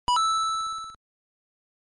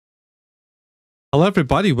Hello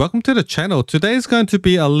everybody, welcome to the channel. Today is going to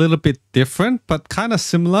be a little bit different, but kind of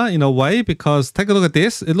similar in a way because take a look at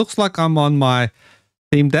this. It looks like I'm on my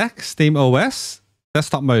Steam Deck, SteamOS,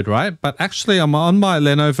 desktop mode, right? But actually I'm on my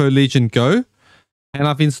Lenovo Legion Go and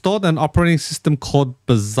I've installed an operating system called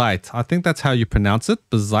Bazzite. I think that's how you pronounce it,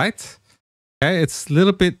 Bazzite. Okay, it's a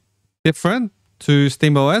little bit different to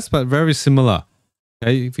SteamOS, but very similar.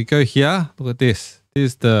 Okay, if you go here, look at this.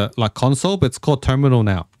 This is the console, but it's called terminal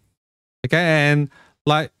now. Okay, and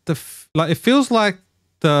it feels like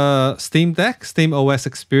the Steam Deck, SteamOS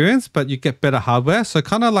experience, but you get better hardware. So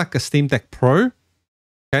kind of like a Steam Deck Pro.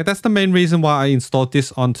 Okay, that's the main reason why I installed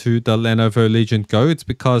this onto the Lenovo Legion Go. It's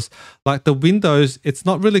because like the Windows, it's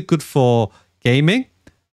not really good for gaming.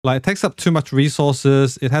 Like it takes up too much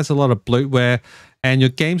resources. It has a lot of bloatware and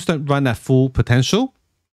your games don't run at full potential.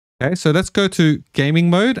 Okay, so let's go to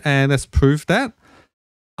gaming mode and let's prove that.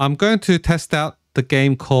 I'm going to test out the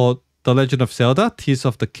game called The Legend of Zelda, Tears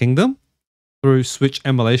of the Kingdom through Switch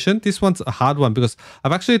emulation. This one's a hard one because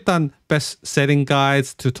I've actually done best setting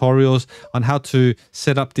guides, tutorials on how to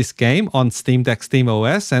set up this game on Steam Deck,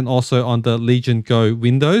 SteamOS, and also on the Legion Go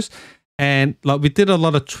Windows. And like we did a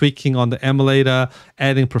lot of tweaking on the emulator,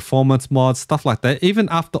 adding performance mods, stuff like that. Even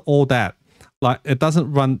after all that, like it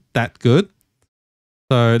doesn't run that good.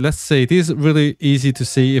 So let's see. This is really easy to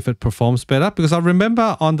see if it performs better because I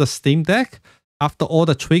remember on the Steam Deck, after all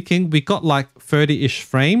the tweaking, we got like 30-ish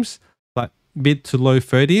frames, like mid to low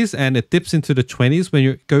 30s, and it dips into the 20s when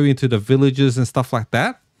you go into the villages and stuff like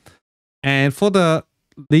that. And for the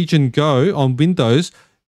Legion Go on Windows,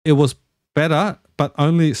 it was better, but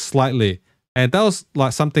only slightly. And that was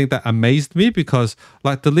like something that amazed me because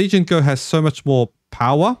like the Legion Go has so much more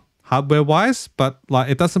power hardware-wise, but like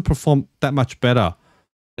it doesn't perform that much better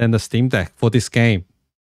than the Steam Deck for this game.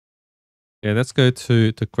 Yeah, let's go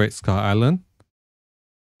to the Great Sky Island.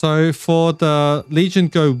 So for the Legion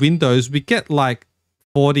Go Windows, we get like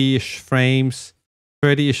 40-ish frames,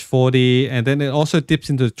 30-ish 40, and then it also dips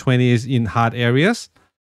into the 20s in hard areas.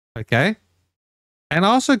 Okay. And I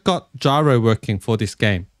also got gyro working for this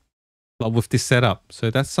game, like with this setup. So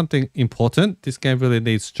that's something important. This game really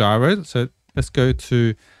needs gyro. So let's go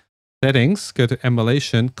to settings, go to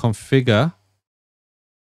emulation, configure,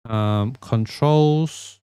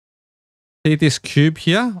 controls. See this cube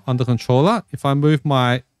here on the controller. If I move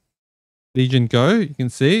my Legion Go, you can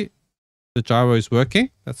see the gyro is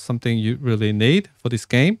working. That's something you really need for this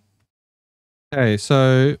game. Okay,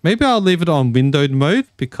 so maybe I'll leave it on windowed mode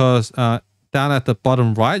because down at the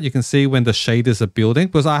bottom right, you can see when the shaders are building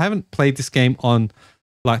because I haven't played this game on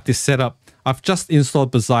like this setup. I've just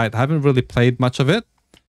installed Bazzite. I haven't really played much of it.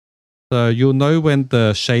 So you'll know when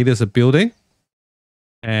the shaders are building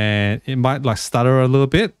and it might like stutter a little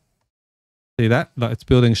bit. See that? Like it's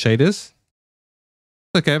building shaders.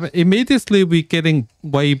 Okay, but immediately we're getting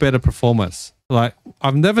way better performance. Like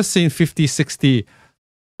I've never seen 50, 60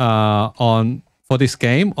 for this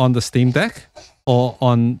game on the Steam Deck or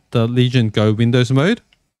on the Legion Go Windows mode.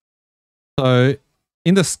 So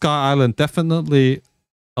in the Sky Island, definitely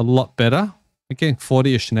a lot better. We're getting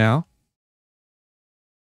 40-ish now.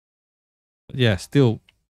 But yeah, still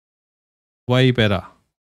way better.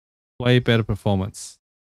 Way better performance.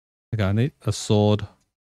 Okay, I need a sword.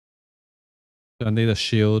 I need a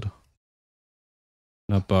shield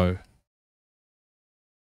and a bow.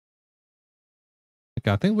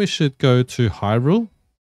 Okay, I think we should go to Hyrule.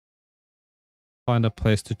 Find a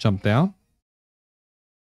place to jump down.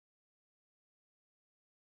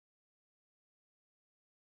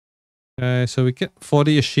 Okay, so we get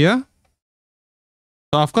 40-ish here.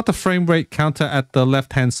 So I've got the frame rate counter at the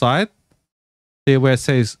left-hand side. See where it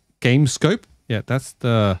says game scope? Yeah, that's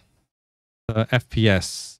the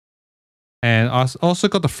FPS. And I also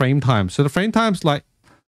got the frame time. So the frame time's like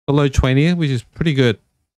below 20, which is pretty good.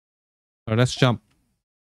 So let's jump.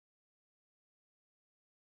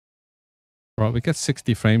 All right, we get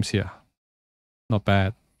 60 frames here. Not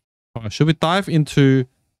bad. All right, should we dive into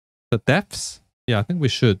the depths? Yeah, I think we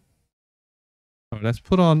should. All right, let's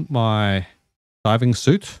put on my diving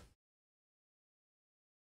suit.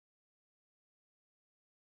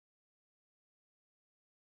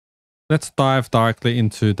 Let's dive directly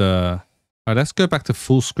into the... All right, let's go back to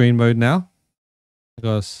full screen mode now.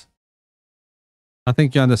 Because I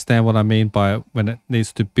think you understand what I mean by when it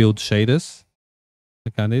needs to build shaders.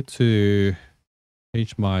 Okay, I need to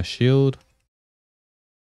change my shield,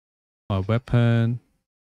 my weapon.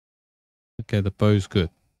 Okay, the bow's good.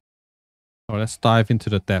 All right, let's dive into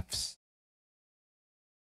the depths.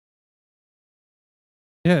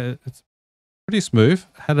 Yeah, it's pretty smooth.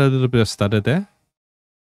 Had a little bit of stutter there.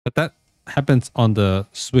 But that happens on the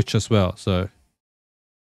Switch as well. So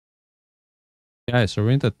Okay, so we're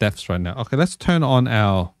in the depths right now. Okay, let's turn on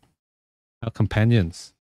our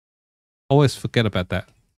companions. Always forget about that.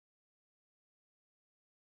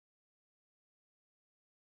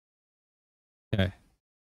 Okay.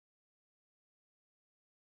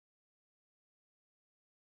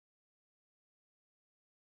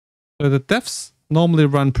 So the depths normally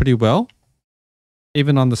run pretty well.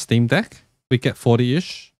 Even on the Steam Deck, we get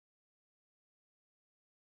 40-ish.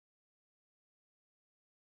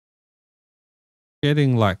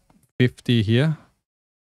 Getting like 50 here.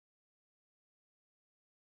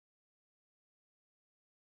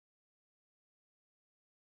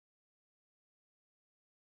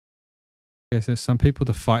 Okay, so there's some people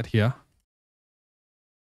to fight here.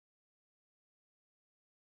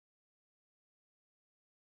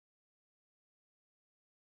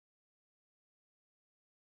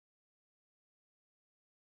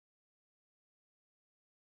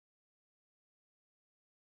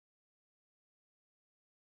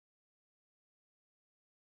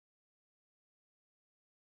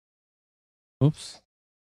 Oops.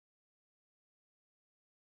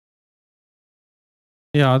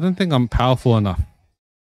 Yeah, I don't think I'm powerful enough.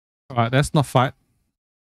 All right, let's not fight.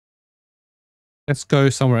 Let's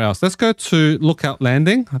go somewhere else. Let's go to Lookout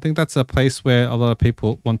Landing. I think that's a place where a lot of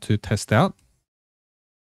people want to test out.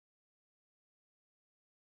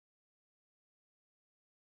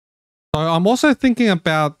 So I'm also thinking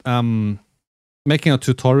about making a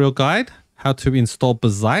tutorial guide how to install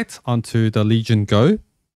Bazzite onto the Legion Go.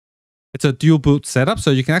 It's a dual boot setup,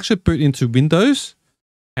 so you can actually boot into Windows,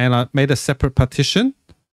 and I made a separate partition.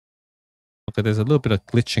 Okay, there's a little bit of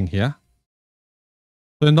glitching here.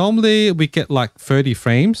 So normally we get like 30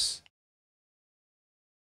 frames.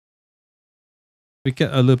 We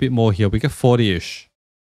get a little bit more here. We get 40-ish.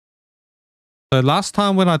 So last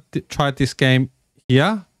time when I tried this game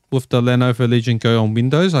here with the Lenovo Legion Go on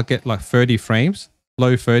Windows, I get like 30 frames,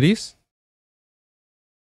 low 30s.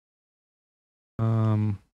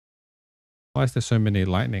 Why is there so many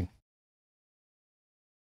lightning?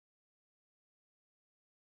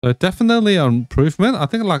 So definitely an improvement. I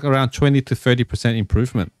think like around 20 to 30%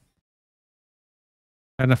 improvement.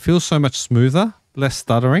 And it feels so much smoother, less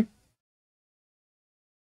stuttering.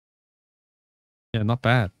 Yeah, not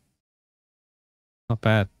bad. Not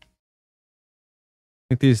bad. I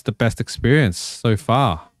think this is the best experience so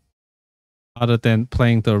far. Other than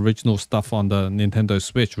playing the original stuff on the Nintendo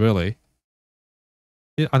Switch, really.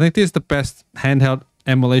 Yeah, I think this is the best handheld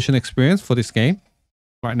emulation experience for this game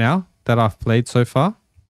right now that I've played so far.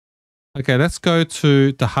 Okay, let's go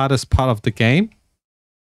to the hardest part of the game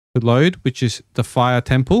to load, which is the Fire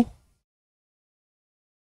Temple.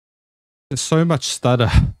 There's so much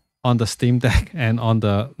stutter on the Steam Deck and on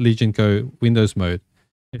the Legion Go Windows mode.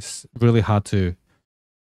 It's really hard to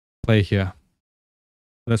play here.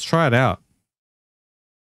 Let's try it out.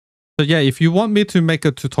 So yeah, if you want me to make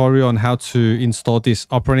a tutorial on how to install this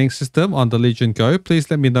operating system on the Legion Go, please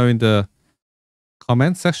let me know in the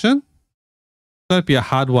comment section. It's going to be a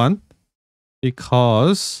hard one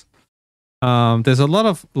because there's a lot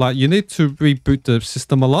of like you need to reboot the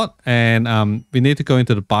system a lot, and we need to go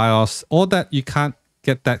into the BIOS. All that you can't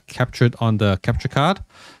get that captured on the capture card.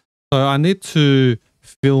 So I need to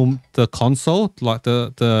film the console like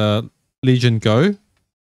the Legion Go.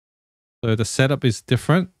 So the setup is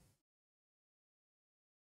different.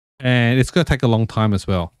 And it's going to take a long time as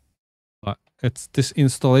well. But it's this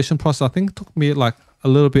installation process, I think took me like a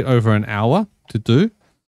little bit over an hour to do.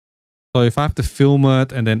 So if I have to film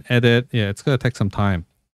it and then edit, yeah, it's going to take some time.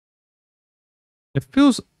 It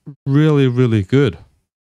feels really, really good.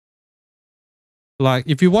 Like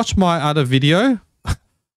if you watch my other video,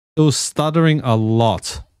 it was stuttering a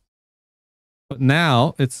lot. But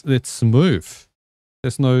now it's smooth.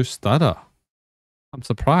 There's no stutter. I'm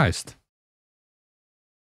surprised.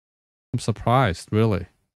 I'm surprised, really.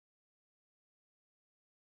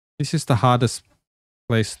 This is the hardest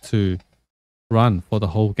place to run for the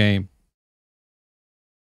whole game.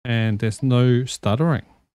 And there's no stuttering.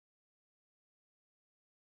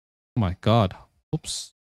 Oh my god.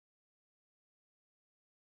 Oops.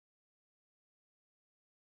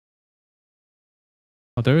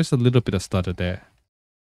 Oh, there is a little bit of stutter there.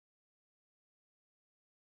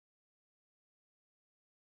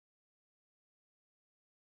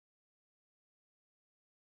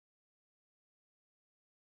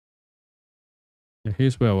 Yeah,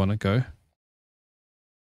 here's where I want to go.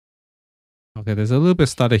 Okay, there's a little bit of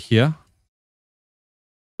stutter here.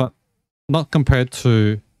 But not compared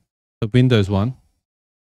to the Windows one.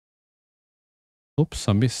 Oops,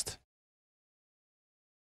 I missed.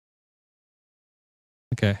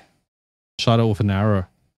 Okay. Shot it with an arrow.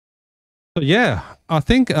 So yeah, I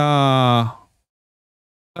think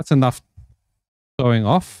That's enough going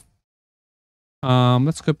off.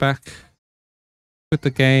 Let's go back with the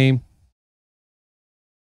game.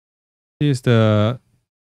 Here's the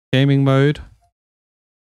gaming mode.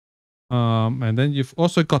 And then you've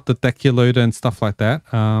also got the deck loader and stuff like that.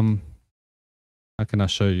 How can I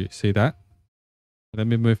show you? See that? Let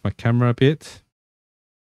me move my camera a bit.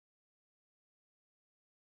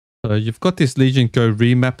 So you've got this Legion Go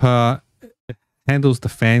remapper. It handles the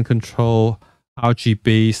fan control,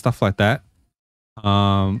 RGB, stuff like that.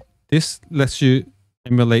 This lets you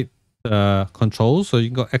emulate the controls. So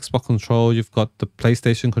you've got Xbox control, you've got the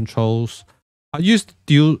PlayStation controls. I used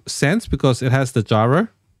DualSense because it has the gyro.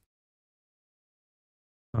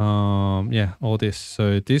 Yeah, all this.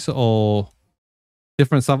 So these are all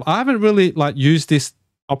different stuff. I haven't really used this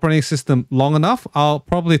operating system long enough. I'll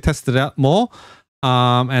probably test it out more.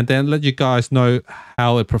 And then let you guys know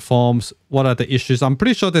how it performs. What are the issues? I'm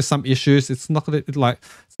pretty sure there's some issues. It's not gonna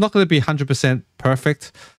be 100%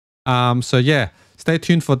 perfect. So yeah, stay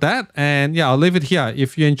tuned for that. And yeah, I'll leave it here.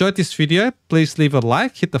 If you enjoyed this video, please leave a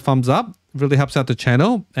like, hit the thumbs up. It really helps out the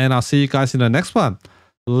channel. And I'll see you guys in the next one.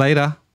 Later.